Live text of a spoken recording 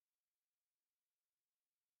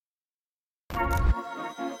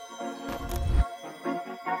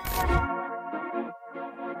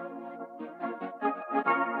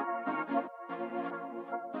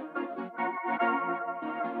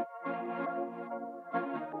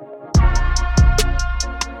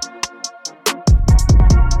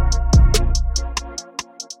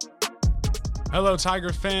Hello,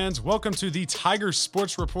 Tiger fans. Welcome to the Tiger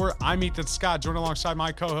Sports Report. I'm Ethan Scott, joined alongside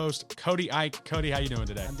my co-host, Cody Ike. Cody, how you doing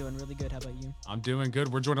today? I'm doing really good. How about you? I'm doing good.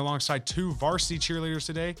 We're joined alongside two varsity cheerleaders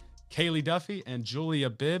today, Kaylee Duffy and Julia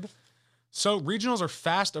Bibb. So regionals are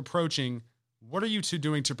fast approaching. What are you two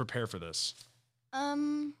doing to prepare for this?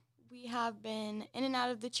 We have been in and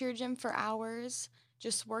out of the cheer gym for hours,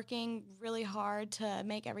 just working really hard to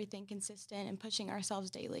make everything consistent and pushing ourselves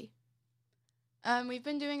daily. We've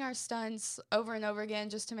been doing our stunts over and over again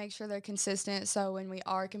just to make sure they're consistent, so when we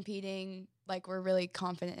are competing, like, we're really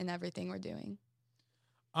confident in everything we're doing.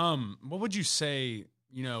 What would you say,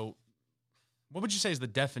 is the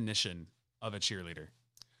definition of a cheerleader?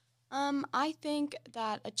 I think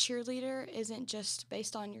that a cheerleader isn't just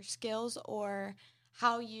based on your skills or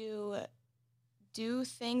how you do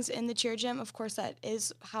things in the cheer gym. Of course, that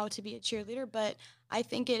is how to be a cheerleader, but I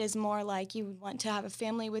think it is more like you want to have a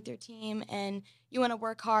family with your team and you want to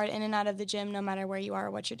work hard in and out of the gym no matter where you are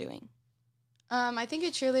or what you're doing. I think a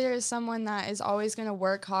cheerleader is someone that is always going to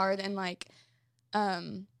work hard and,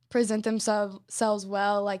 present themselves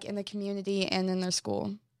well, in the community and in their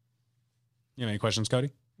school. You have any questions,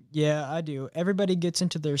 Cody? Yeah, I do. Everybody gets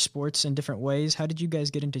into their sports in different ways. How did you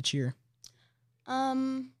guys get into cheer?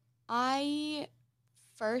 I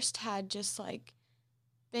first had just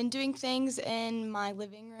been doing things in my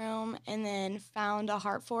living room and then found a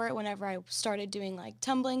heart for it whenever I started doing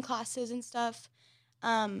tumbling classes and stuff.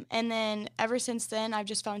 And then ever since then, I've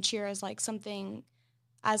just found cheer as something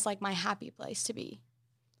as my happy place to be.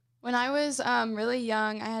 When I was really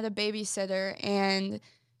young, I had a babysitter, and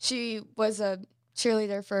she was a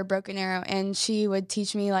cheerleader for Broken Arrow, and she would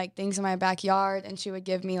teach me things in my backyard, and she would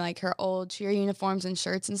give me her old cheer uniforms and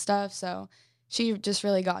shirts and stuff. So she just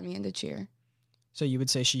really got me into cheer. So you would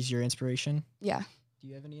say she's your inspiration? Yeah. Do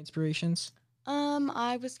you have any inspirations?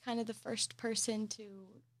 I was kind of the first person to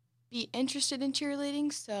be interested in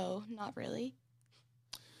cheerleading, so not really.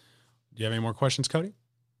 Do you have any more questions, Cody?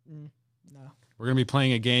 No. We're going to be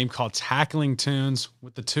playing a game called Tackling Tunes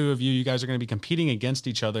with the two of you. You guys are going to be competing against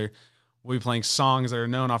each other. We'll be playing songs that are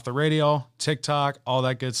known off the radio, TikTok, all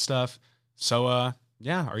that good stuff. So, are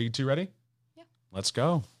you two ready? Yeah. Let's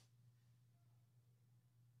go.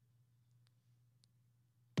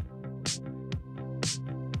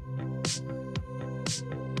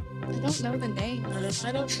 I don't know the name.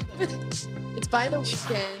 I don't. It's by The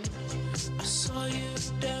Weeknd.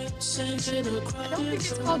 I don't think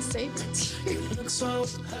it's called Save Your Tears.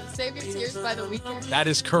 Save Your Tears by The Weeknd. That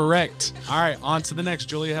is correct. All right, on to the next.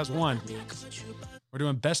 Julia has one. We're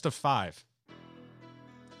doing best of 5.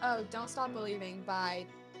 Oh, Don't Stop Believing by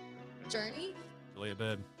Journey. Julia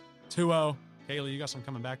Bibb. 2-0. Kaylee, you got some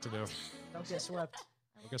coming back to do. Don't get swept.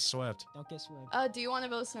 Don't get swept. Don't get swept. Do You Want to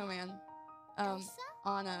Build a Snowman?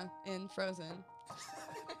 Anna in Frozen.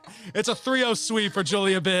 It's a 3-0 sweep for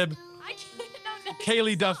Julia Bibb. I can't know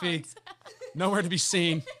Kaylee Duffy, nowhere to be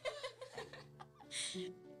seen.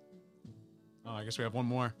 Oh, I guess we have one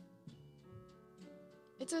more.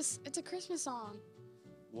 It's a Christmas song.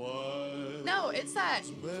 What? No, it's that.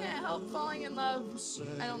 Can't help falling in love.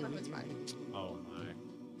 I don't know who it's by. Oh, my.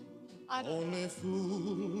 I don't know.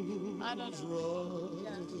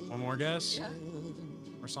 Yeah. One more guess? Yeah.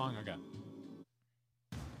 Or song? Okay.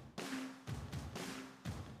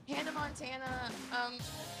 Hannah Montana. Oh,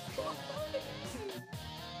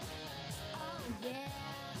 yeah.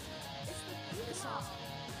 It's the song.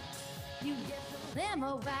 You give them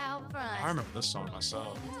a wild front. I remember this song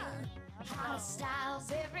myself.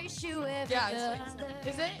 Styles, every shoe, every Yeah,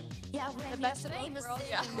 is it? yeah, The best in the world?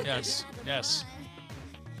 Yeah. Yes, yes.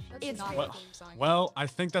 That's not Well, a theme song. well, I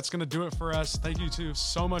think that's going to do it for us. Thank you two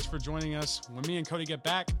so much for joining us. When me and Cody get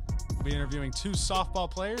back, we'll be interviewing 2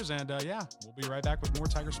 softball players. And we'll be right back with more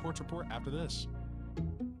Tiger Sports Report after this.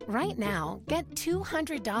 Right now, get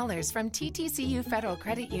 $200 from TTCU Federal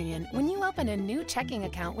Credit Union when you open a new checking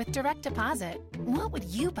account with direct deposit. What would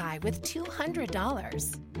you buy with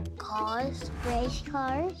 $200? Cars, race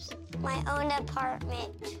cars, my own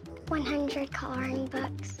apartment, 100 coloring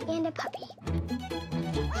books, and a puppy.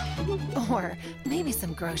 Or maybe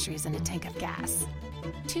some groceries and a tank of gas.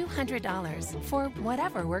 $200 for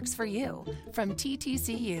whatever works for you from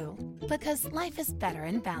TTCU, because life is better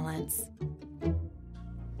in balance.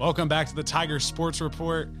 Welcome back to the Tiger Sports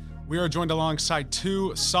Report. We are joined alongside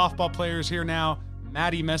 2 softball players here now,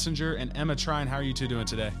 Maddie Messenger and Emma Trine. How are you two doing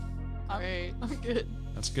today? Great. I'm good.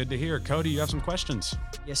 That's good to hear. Cody, you have some questions.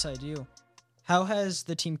 Yes, I do. How has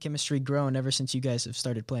the team chemistry grown ever since you guys have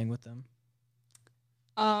started playing with them?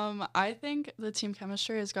 I think the team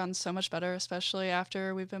chemistry has gotten so much better, especially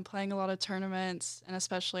after we've been playing a lot of tournaments, and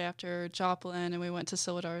especially after Joplin, and we went to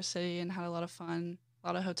Silver City and had a lot of fun a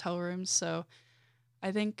lot of hotel rooms. So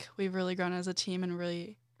I think we've really grown as a team and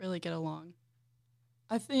really, really get along.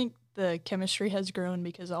 I think the chemistry has grown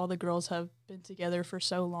because all the girls have been together for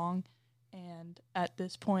so long. And at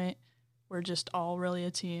this point, we're just all really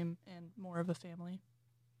a team and more of a family.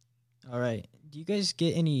 All right. Do you guys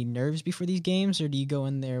get any nerves before these games, or do you go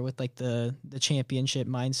in there with like the championship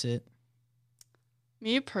mindset?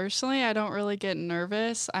 Me personally, I don't really get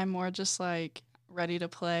nervous. I'm more just like ready to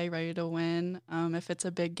play, ready to win. If it's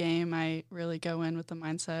a big game, I really go in with the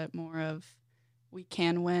mindset more of we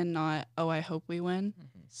can win, not, oh, I hope we win.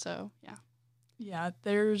 Mm-hmm. So, yeah. Yeah,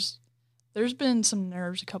 there's been some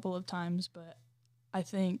nerves a couple of times, but I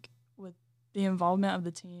think with the involvement of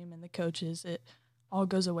the team and the coaches, it all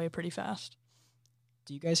goes away pretty fast.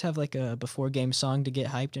 Do you guys have like a before game song to get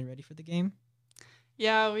hyped and ready for the game?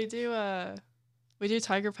 Yeah, we do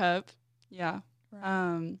Tiger Pep. Yeah.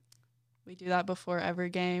 Right. We do that before every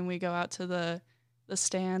game. We go out to the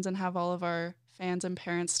stands and have all of our fans and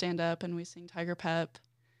parents stand up and we sing Tiger Pep.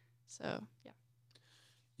 So, yeah.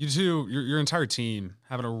 You two, your entire team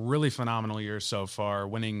having a really phenomenal year so far,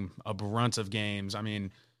 winning a brunt of games. I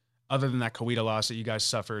mean, other than that Coweta loss that you guys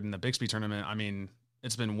suffered in the Bixby tournament, I mean,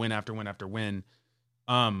 it's been win after win after win.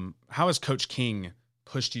 How has Coach King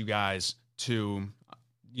pushed you guys to,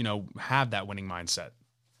 have that winning mindset?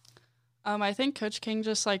 I think Coach King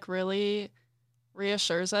just like really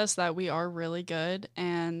reassures us that we are really good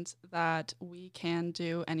and that we can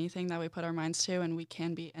do anything that we put our minds to and we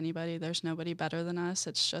can beat anybody. There's nobody better than us.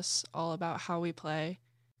 It's just all about how we play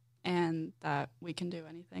and that we can do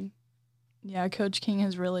anything. Yeah, Coach King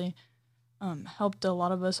has really helped a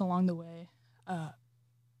lot of us along the way. Can't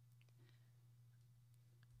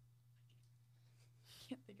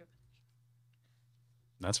think of it.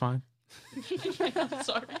 That's fine.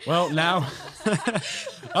 Sorry. Well, now,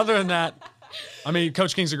 other than that, I mean,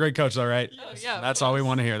 Coach King's a great coach, though, right? Yeah, that's all we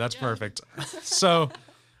want to hear. That's perfect. So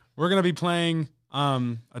we're going to be playing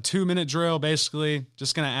a 2-minute drill, basically.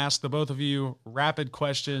 Just going to ask the both of you rapid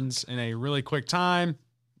questions in a really quick time.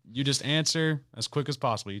 You just answer as quick as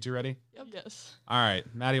possible. You two ready? Yep. Yes. All right.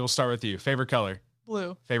 Maddie, we'll start with you. Favorite color?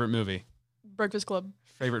 Blue. Favorite movie? Breakfast Club.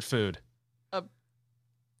 Favorite food?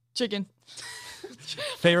 Chicken.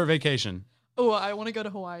 Favorite vacation? Oh, I want to go to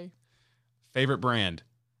Hawaii. Favorite brand?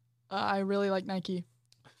 I really like Nike.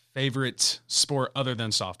 Favorite sport other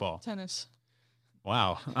than softball? Tennis.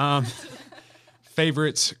 Wow.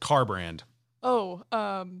 Favorite car brand? Oh,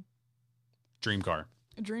 Dream car.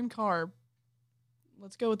 dream car.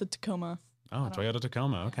 Let's go with the Tacoma. Oh, Toyota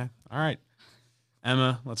Tacoma. Okay. All right.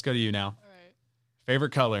 Emma, let's go to you now. All right.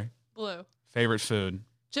 Favorite color? Blue. Favorite food?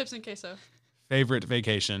 Chips and queso. Favorite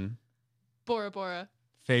vacation? Bora Bora.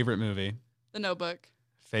 Favorite movie? The Notebook.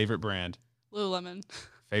 Favorite brand? Lululemon.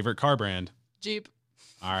 Favorite car brand? Jeep.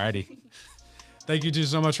 All righty. Thank you two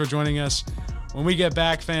so much for joining us. When we get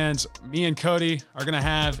back, fans, me and Cody are going to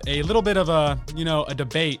have a little bit of a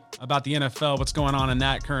debate about the NFL, what's going on in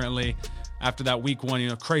that currently after that week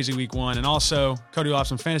one, crazy week one. And also, Cody will have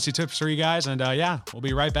some fantasy tips for you guys. And we'll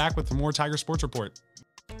be right back with more Tiger Sports Report.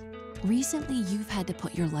 Recently, you've had to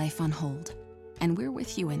put your life on hold, and we're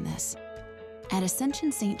with you in this. At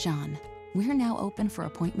Ascension St. John, we're now open for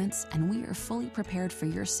appointments, and we are fully prepared for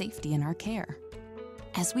your safety in our care.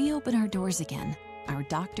 As we open our doors again, our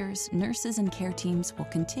doctors, nurses, and care teams will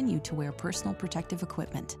continue to wear personal protective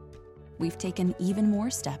equipment. We've taken even more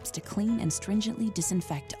steps to clean and stringently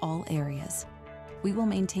disinfect all areas. We will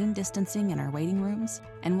maintain distancing in our waiting rooms,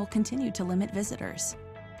 and will continue to limit visitors.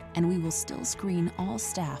 And we will still screen all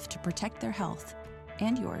staff to protect their health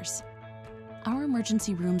and yours. Our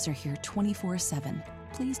emergency rooms are here 24/7.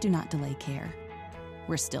 Please do not delay care.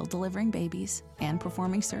 We're still delivering babies and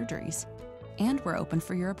performing surgeries. And we're open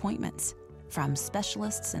for your appointments, from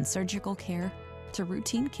specialists and surgical care to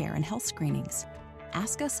routine care and health screenings.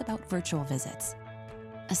 Ask us about virtual visits.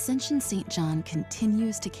 Ascension St. John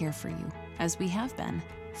continues to care for you, as we have been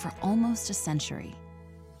for almost a century.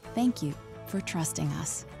 Thank you for trusting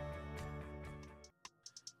us.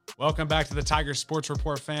 Welcome back to the Tiger Sports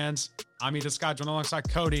Report, fans. I'm Ethan Scott, joined alongside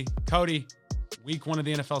Cody. Cody, week one of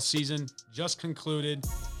the NFL season just concluded.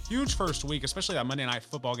 Huge first week, especially that Monday Night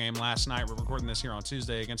Football game last night. We're recording this here on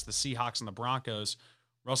Tuesday against the Seahawks and the Broncos.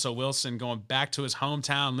 Russell Wilson going back to his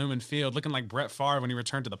hometown, Lumen Field, looking like Brett Favre when he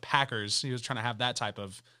returned to the Packers. He was trying to have that type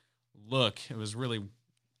of look. It was really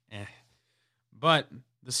But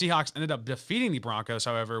the Seahawks ended up defeating the Broncos,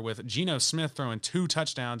 however, with Geno Smith throwing 2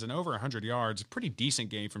 touchdowns and over 100 yards. Pretty decent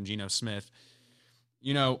game from Geno Smith.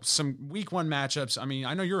 Some week one matchups. I mean,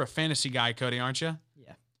 I know you're a fantasy guy, Cody, aren't you?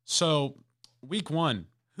 Yeah. So week one,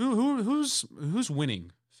 who's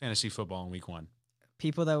winning fantasy football in week one?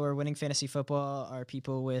 people that were winning fantasy football are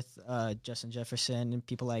people with Justin Jefferson and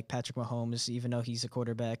people like Patrick Mahomes, even though he's a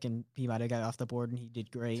quarterback and he might have got off the board and he did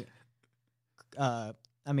great.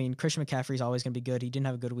 I mean, Christian McCaffrey's always going to be good. He didn't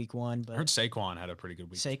have a good week 1, but I heard Saquon had a pretty good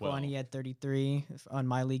week. Saquon, he had 33 on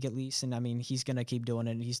my league at least, and I mean, he's going to keep doing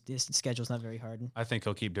it. His schedule's not very hard. I think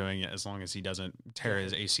he'll keep doing it as long as he doesn't tear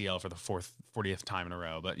his ACL for the 40th time in a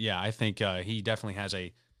row. But yeah, I think he definitely has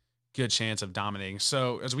a good chance of dominating.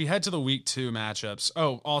 So as we head to the week 2 matchups,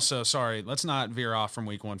 also, sorry, let's not veer off from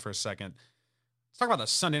week 1 for a second. Let's talk about the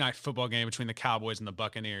Sunday night football game between the Cowboys and the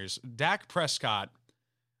Buccaneers. Dak Prescott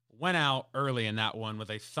went out early in that one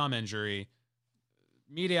with a thumb injury.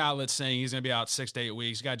 Media outlets saying he's going to be out 6 to 8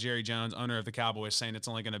 weeks. You got Jerry Jones, owner of the Cowboys, saying it's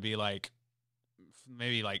only going to be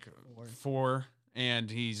maybe 4, and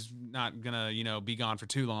he's not going to, be gone for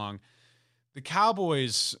too long. The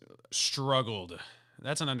Cowboys struggled.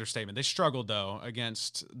 That's an understatement. They struggled, though,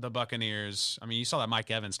 against the Buccaneers. I mean, you saw that Mike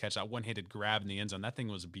Evans catch that one-handed grab in the end zone. That thing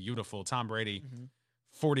was beautiful. Tom Brady,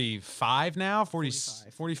 45 now,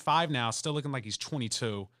 45 now, still looking like he's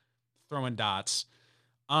 22. Throwing dots.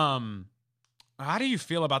 How do you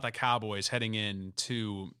feel about the Cowboys heading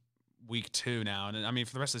into week 2 now? And I mean,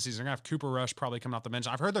 for the rest of the season, they're going to have Cooper Rush probably coming off the bench.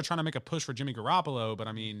 I've heard they're trying to make a push for Jimmy Garoppolo, but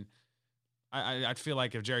I mean, I feel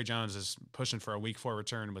like if Jerry Jones is pushing for a week 4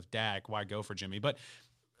 return with Dak, why go for Jimmy? But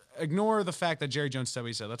ignore the fact that Jerry Jones said what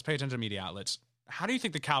he said. Let's pay attention to media outlets. How do you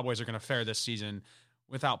think the Cowboys are going to fare this season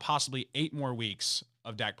without possibly 8 more weeks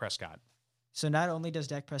of Dak Prescott? So not only does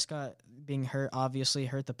Dak Prescott being hurt obviously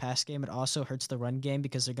hurt the pass game, it also hurts the run game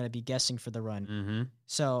because they're going to be guessing for the run. Mm-hmm.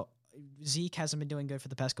 So Zeke hasn't been doing good for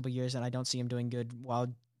the past couple of years, and I don't see him doing good while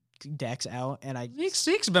Dak's out. And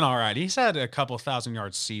Zeke's been all right. He's had a couple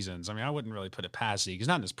 1,000-yard seasons. I mean, I wouldn't really put it past Zeke. He's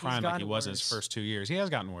not in his prime like he was in his first 2 years. He has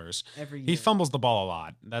gotten worse. Every year. He fumbles the ball a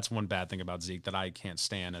lot. That's one bad thing about Zeke that I can't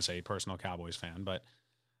stand as a personal Cowboys fan. But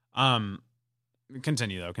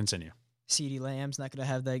continue. CeeDee Lamb's not going to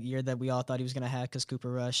have the year that we all thought he was going to have because Cooper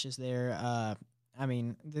Rush is there. I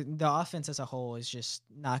mean, the offense as a whole is just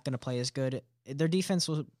not going to play as good. Their defense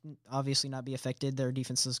will obviously not be affected. Their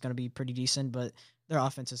defense is going to be pretty decent, but their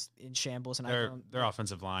offense is in shambles. And their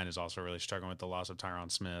offensive line is also really struggling with the loss of Tyron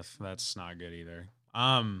Smith. That's not good either.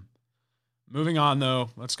 Moving on, though,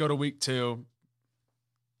 let's go to week 2.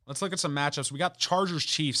 Let's look at some matchups. We got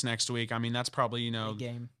Chargers-Chiefs next week. I mean, that's probably, big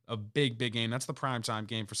game. A big game. That's the primetime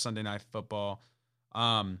game for Sunday Night Football.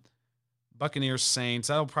 Buccaneers-Saints,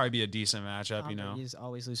 that'll probably be a decent matchup, He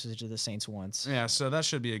always loses to the Saints once. Yeah, so that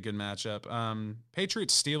should be a good matchup.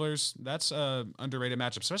 Patriots-Steelers, that's an underrated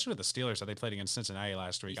matchup, especially with the Steelers that they played against Cincinnati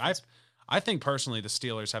last week. I think personally the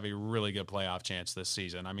Steelers have a really good playoff chance this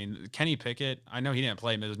season. I mean, Kenny Pickett, I know he didn't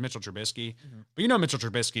play, it was Mitchell Trubisky, but Mitchell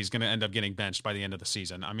Trubisky is going to end up getting benched by the end of the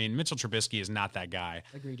season. I mean, Mitchell Trubisky is not that guy.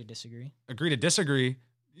 Agree to disagree.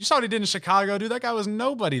 You saw what he did in Chicago, dude. That guy was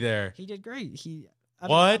nobody there. He did great.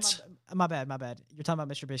 What? My bad. You're talking about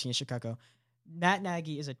Mr. Trubisky in Chicago. Matt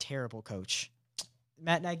Nagy is a terrible coach.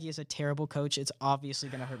 It's obviously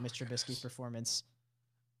going to hurt Mr. Trubisky's performance.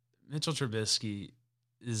 Mitchell Trubisky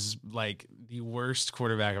is like the worst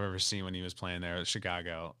quarterback I've ever seen when he was playing there at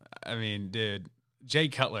Chicago. I mean, dude, Jay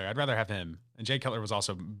Cutler, I'd rather have him. And Jay Cutler was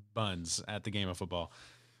also buns at the game of football.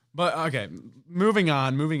 But, okay, moving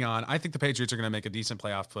on. I think the Patriots are going to make a decent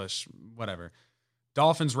playoff push, whatever.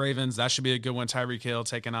 Dolphins, Ravens, that should be a good one. Tyreek Hill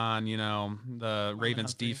taking on, the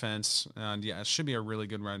Ravens defense. And, yeah, it should be a really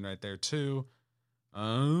good run right there, too.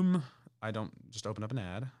 I don't just open up an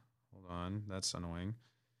ad. Hold on. That's annoying.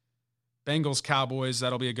 Bengals, Cowboys,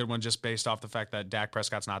 that'll be a good one just based off the fact that Dak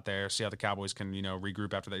Prescott's not there. See how the Cowboys can,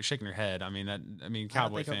 regroup after that. You're shaking your head.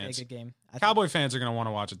 Cowboy fans. Be a good game. Cowboy fans are going to want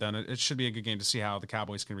to watch it then. It should be a good game to see how the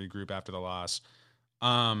Cowboys can regroup after the loss.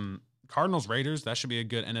 Cardinals, Raiders, that should be a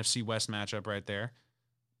good NFC West matchup right there.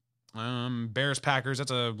 Bears, Packers,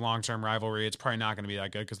 that's a long-term rivalry. It's probably not going to be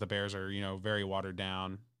that good because the Bears are, very watered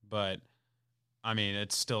down. But,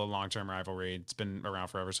 it's still a long-term rivalry. It's been around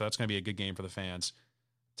forever, so that's going to be a good game for the fans.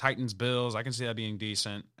 Titans, Bills, I can see that being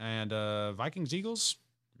decent. And Vikings, Eagles,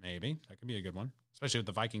 maybe. That could be a good one, especially with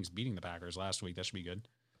the Vikings beating the Packers last week. That should be good.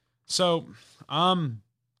 So,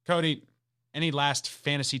 Cody, any last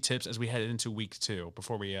fantasy tips as we head into week 2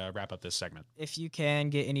 before we wrap up this segment? If you can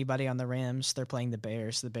get anybody on the Rams, they're playing the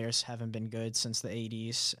Bears. The Bears haven't been good since the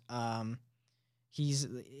 80s.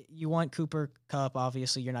 You want Cooper Kupp,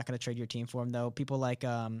 obviously. You're not going to trade your team for him, though. People like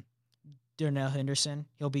Darnell Henderson,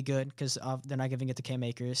 he'll be good because they're not giving it to Cam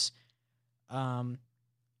Akers. And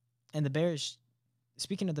the Bears,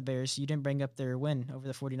 speaking of the Bears, you didn't bring up their win over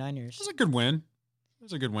the 49ers. It was a good win.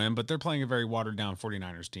 But they're playing a very watered-down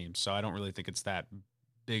 49ers team, so I don't really think it's that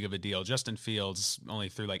big of a deal. Justin Fields only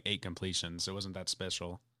threw like 8 completions. It wasn't that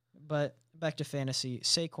special. But back to fantasy,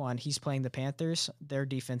 Saquon, he's playing the Panthers. Their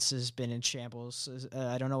defense has been in shambles.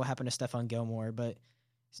 I don't know what happened to Stephon Gilmore, but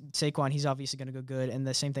Saquon, he's obviously going to go good. And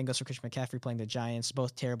the same thing goes for Christian McCaffrey playing the Giants.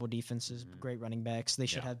 Both terrible defenses, great running backs. They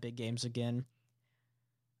should have big games again.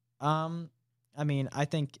 I mean, I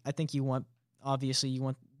think you want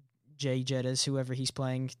Jay Jettas, whoever he's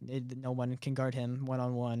playing. No one can guard him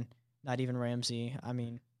one-on-one, not even Ramsey. I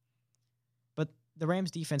mean, but the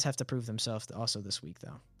Rams defense have to prove themselves also this week,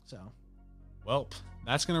 though. So, well,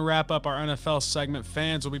 that's going to wrap up our NFL segment.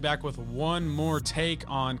 Fans, we'll be back with one more take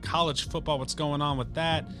on college football, what's going on with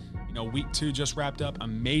that. You know, week 2 just wrapped up.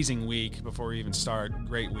 Amazing week before we even start.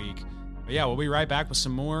 Great week. But yeah, we'll be right back with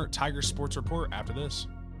some more Tiger Sports Report after this.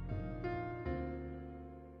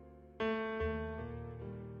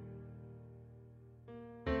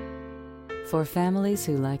 For families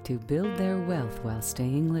who like to build their wealth while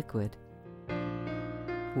staying liquid,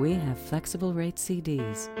 we have flexible rate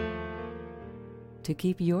CDs to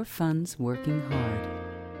keep your funds working hard,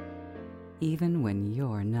 even when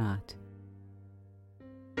you're not.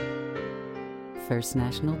 First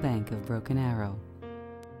National Bank of Broken Arrow.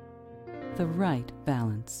 The right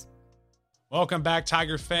balance. Welcome back,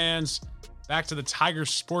 Tiger fans. Back to the Tiger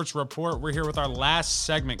Sports Report. We're here with our last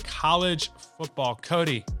segment, college football.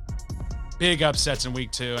 Cody, big upsets in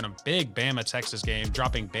week 2 and a big Bama-Texas game,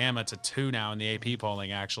 dropping Bama to 2 now in the AP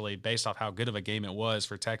polling, actually, based off how good of a game it was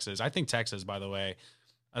for Texas. I think Texas, by the way,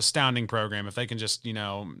 astounding program. If they can just,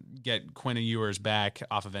 get Quinn Ewers back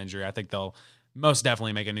off of injury, I think they'll most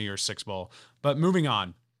definitely make a New Year's Six Bowl. But moving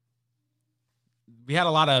on, we had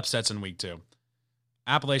a lot of upsets in week 2.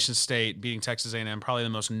 Appalachian State beating Texas A&M, probably the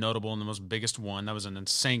most notable and the most biggest one. That was an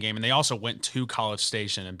insane game. And they also went to College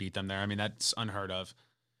Station and beat them there. I mean, that's unheard of.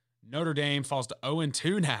 Notre Dame falls to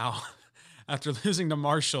 0-2 now after losing to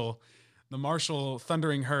Marshall, the Marshall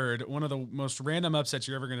Thundering Herd, one of the most random upsets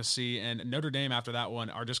you're ever going to see. And Notre Dame after that one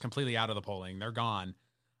are just completely out of the polling. They're gone.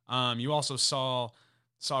 You also saw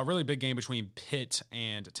a really big game between Pitt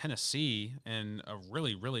and Tennessee and a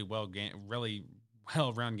really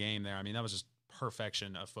well-run game there. I mean, that was just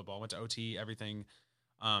perfection of football. Went to OT, everything.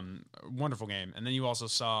 Wonderful game. And then you also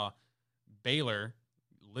saw Baylor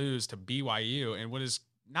lose to BYU and what is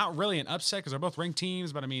not really an upset because they're both ranked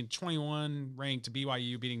teams, but I mean, 21 ranked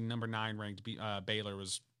BYU beating number 9 ranked Baylor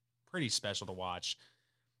was pretty special to watch.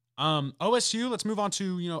 OSU, let's move on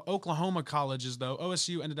to, Oklahoma colleges, though.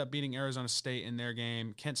 OSU ended up beating Arizona State in their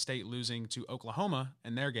game. Kent State losing to Oklahoma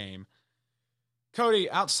in their game. Cody,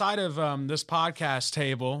 outside of this podcast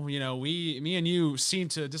table, me and you seem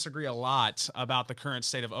to disagree a lot about the current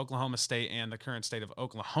state of Oklahoma State and the current state of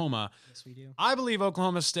Oklahoma. Yes, we do. I believe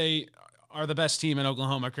Oklahoma State are the best team in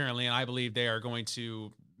Oklahoma currently, and I believe they are going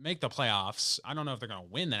to make the playoffs. I don't know if they're going to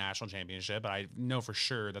win the national championship, but I know for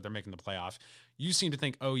sure that they're making the playoff. You seem to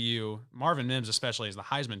think OU, Marvin Mims especially, is the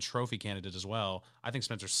Heisman Trophy candidate as well. I think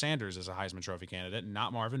Spencer Sanders is a Heisman Trophy candidate,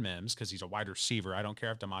 not Marvin Mims, because he's a wide receiver. I don't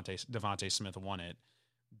care if Devontae Smith won it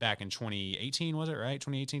back in 2018, was it, right?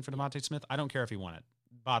 2018 for Devontae Smith? I don't care if he won it.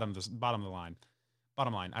 Bottom of the line.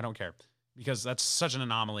 Bottom line, I don't care, because that's such an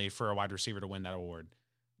anomaly for a wide receiver to win that award.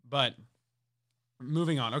 But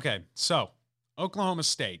moving on. Okay, so Oklahoma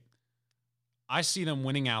State. I see them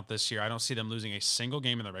winning out this year. I don't see them losing a single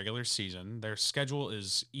game in the regular season. Their schedule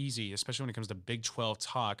is easy, especially when it comes to Big 12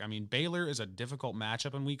 talk. I mean, Baylor is a difficult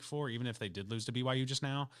matchup in week 4, even if they did lose to BYU just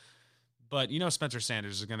now. But Spencer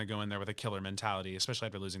Sanders is going to go in there with a killer mentality, especially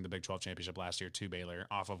after losing the Big 12 championship last year to Baylor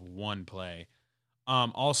off of one play.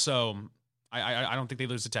 Also, I don't think they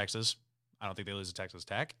lose to Texas. I don't think they lose to Texas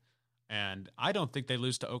Tech. And I don't think they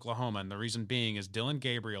lose to Oklahoma. And the reason being is Dylan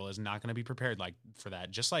Gabriel is not going to be prepared for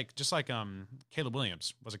that. Just like Caleb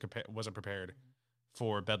Williams wasn't prepared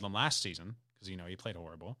for Bedlam last season because, he played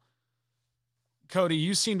horrible. Cody,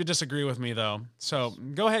 you seem to disagree with me, though. So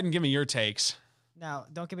go ahead and give me your takes. Now,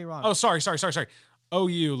 don't get me wrong. Oh, sorry.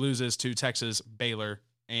 OU loses to Texas, Baylor,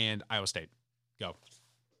 and Iowa State. Go.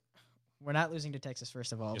 We're not losing to Texas,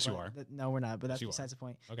 first of all. Yes, you are. No, we're not, but that's besides the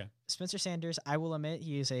point. Okay. Spencer Sanders, I will admit,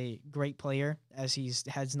 he is a great player as he's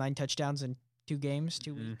has 9 touchdowns in 2 games,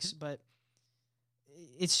 2 weeks, but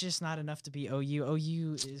it's just not enough to be OU.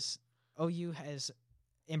 OU has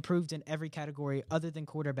improved in every category other than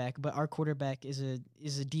quarterback, but our quarterback is a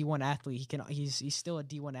D1 athlete. He's still a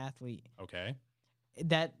D1 athlete. Okay.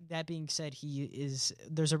 That being said,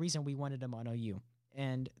 there's a reason we wanted him on OU.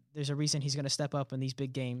 And there's a reason he's going to step up in these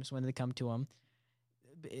big games when they come to him.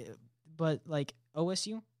 But,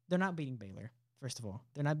 OSU, they're not beating Baylor, first of all.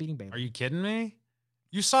 They're not beating Baylor. Are you kidding me?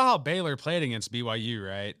 You saw how Baylor played against BYU,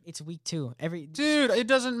 right? It's week 2. Dude, it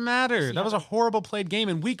doesn't matter. See That was how- a horrible played game.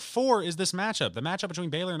 And week 4 is this matchup. The matchup between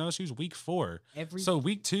Baylor and OSU is week 4. So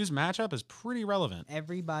week 2's matchup is pretty relevant.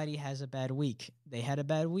 Everybody has a bad week. They had a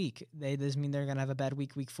bad week. Does this mean they're gonna have a bad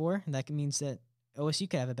week 4? And that means that OSU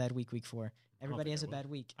could have a bad week 4. Everybody has a bad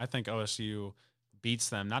week. I think OSU beats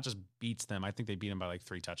them, not just beats them. I think they beat them by like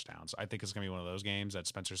 3 touchdowns. I think it's going to be one of those games that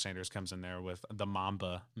Spencer Sanders comes in there with the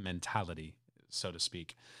Mamba mentality, so to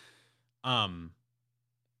speak.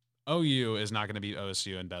 OU is not going to beat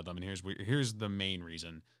OSU in Bedlam, and here's the main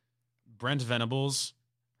reason. Brent Venables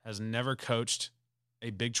has never coached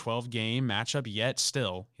a Big 12 game matchup yet.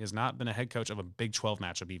 Still, he has not been a head coach of a Big 12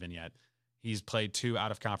 matchup even yet. He's played 2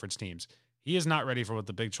 out-of-conference teams. He is not ready for what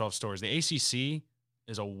the Big 12 stores. The ACC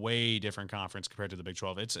is a way different conference compared to the Big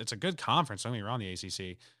 12. It's a good conference, don't get me wrong, the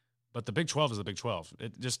ACC, but the Big 12 is the Big 12.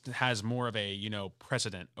 It just has more of a,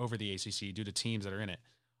 precedent over the ACC due to teams that are in it.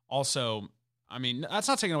 Also, I mean, that's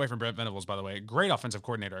not taken away from Brent Venables, by the way. Great offensive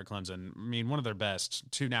coordinator at Clemson. I mean, one of their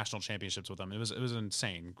best, 2 national championships with them. It was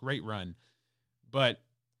insane. Great run. But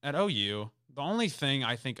at OU, the only thing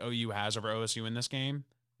I think OU has over OSU in this game,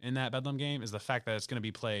 in that Bedlam game, is the fact that it's going to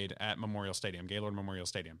be played at Memorial Stadium, Gaylord Memorial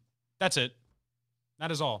Stadium. That's it. That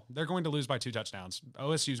is all. They're going to lose by 2 touchdowns.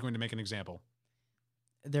 OSU is going to make an example.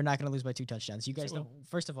 They're not going to lose by 2 touchdowns. You guys don't.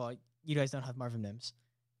 First of all, you guys don't have Marvin Mims.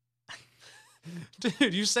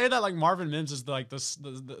 Dude, you say that like Marvin Mims is like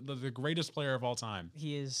the greatest player of all time.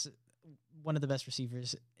 He is one of the best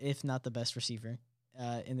receivers, if not the best receiver,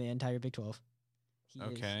 in the entire Big 12.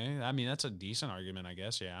 Okay, I mean that's a decent argument, I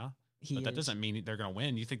guess. Yeah, but that doesn't mean they're going to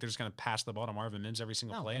win. You think they're just going to pass the ball to Marvin Mims every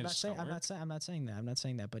single play? I'm not saying that. I'm not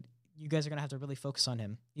saying that. But you guys are going to have to really focus on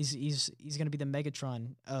him. He's going to be the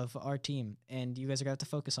Megatron of our team, and you guys are going to have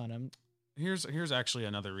to focus on him. Here's actually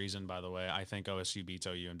another reason, by the way. I think OSU beats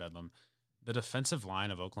OU in Bedlam. The defensive line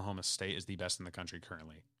of Oklahoma State is the best in the country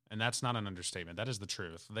currently, and that's not an understatement. That is the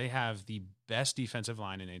truth. They have the best defensive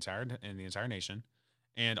line in the entire nation,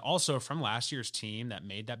 and also from last year's team that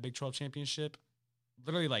made that Big 12 championship,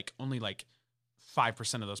 literally only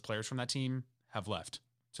 5% of those players from that team have left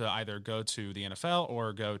to either go to the NFL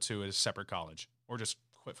or go to a separate college or just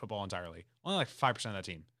quit football entirely. Only 5% of that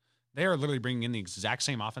team. They are literally bringing in the exact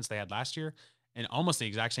same offense they had last year and almost the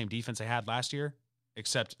exact same defense they had last year.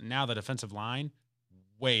 Except now the defensive line,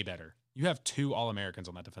 way better. You have 2 All-Americans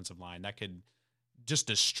on that defensive line that could just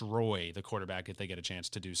destroy the quarterback if they get a chance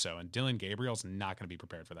to do so. And Dylan Gabriel's not going to be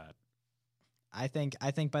prepared for that. I think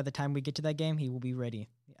by the time we get to that game, he will be ready.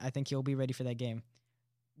 I think he'll be ready for that game.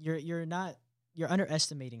 You're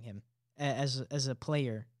underestimating him as a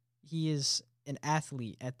player. He is an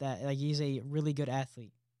athlete at that. He's a really good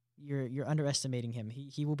athlete. You're underestimating him.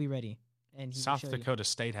 He will be ready. And South Dakota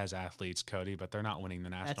State has athletes, Cody, but they're not winning the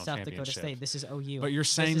national championship. That's South Dakota State. This is OU. But you're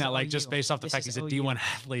saying that just based off the fact he's a D1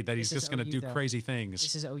 athlete that he's just going to do crazy things.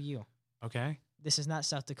 This is OU. Okay. This is not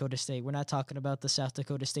South Dakota State. We're not talking about the South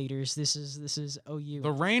Dakota Staters. This is OU.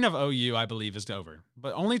 The reign of OU, I believe, is over.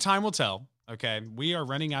 But only time will tell. Okay. We are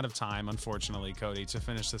running out of time, unfortunately, Cody, to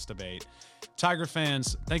finish this debate. Tiger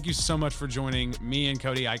fans, thank you so much for joining me and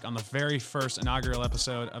Cody Ike on the very first inaugural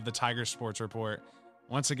episode of the Tiger Sports Report.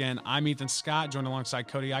 Once again, I'm Ethan Scott, joined alongside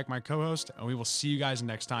Cody Ike, my co-host, and we will see you guys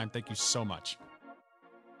next time. Thank you so much.